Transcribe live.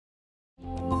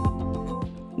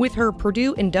With her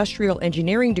Purdue Industrial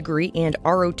Engineering degree and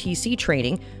ROTC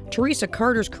training, Theresa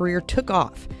Carter's career took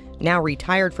off. Now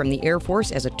retired from the Air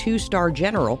Force as a 2-star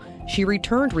general, she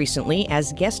returned recently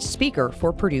as guest speaker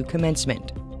for Purdue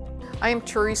commencement. I am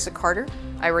Theresa Carter.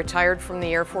 I retired from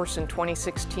the Air Force in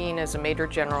 2016 as a Major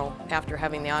General after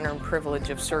having the honor and privilege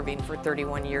of serving for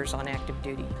 31 years on active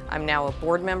duty. I'm now a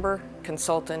board member,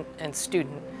 consultant, and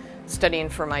student studying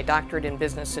for my doctorate in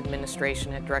business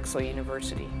administration at Drexel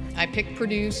University. I picked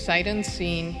Purdue sight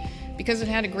unseen because it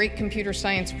had a great computer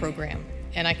science program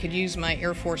and I could use my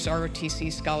Air Force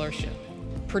ROTC scholarship.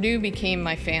 Purdue became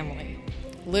my family,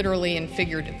 literally and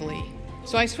figuratively.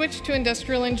 So I switched to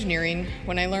industrial engineering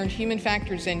when I learned human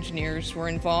factors engineers were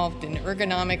involved in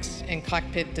ergonomics and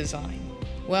cockpit design.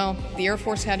 Well, the Air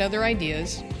Force had other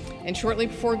ideas, and shortly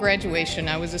before graduation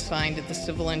I was assigned to the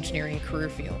civil engineering career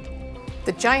field.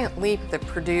 The giant leap that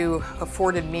Purdue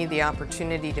afforded me the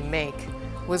opportunity to make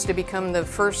was to become the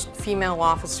first female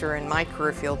officer in my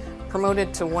career field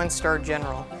promoted to 1-star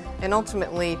general, and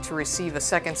ultimately to receive a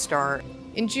 2nd star.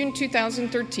 In June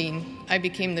 2013, I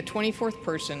became the 24th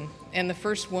person and the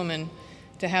first woman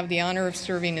to have the honor of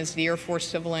serving as the Air Force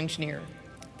Civil Engineer,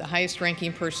 the highest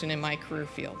ranking person in my career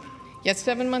field. Yet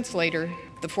 7 months later,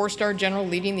 the 4-star general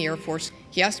leading the Air Force,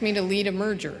 he asked me to lead a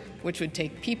merger, which would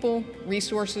take people,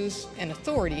 resources, and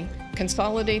authority,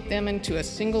 consolidate them into a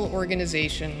single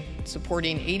organization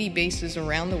supporting 80 bases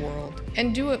around the world,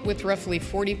 and do it with roughly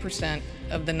 40%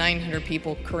 of the 900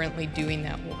 people currently doing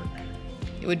that work.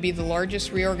 It would be the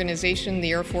largest reorganization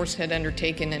the Air Force had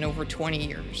undertaken in over 20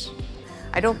 years.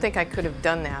 I don't think I could have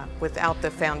done that without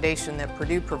the foundation that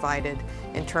Purdue provided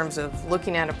in terms of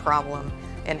looking at a problem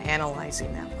and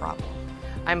analyzing that problem.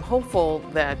 I'm hopeful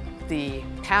that the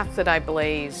path that I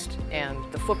blazed and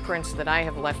the footprints that I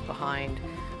have left behind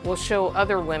will show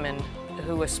other women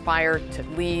who aspire to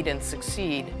lead and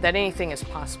succeed that anything is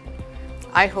possible.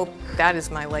 I hope that is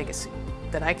my legacy,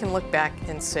 that I can look back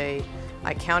and say,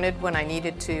 I counted when I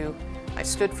needed to, I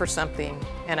stood for something,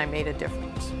 and I made a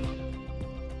difference.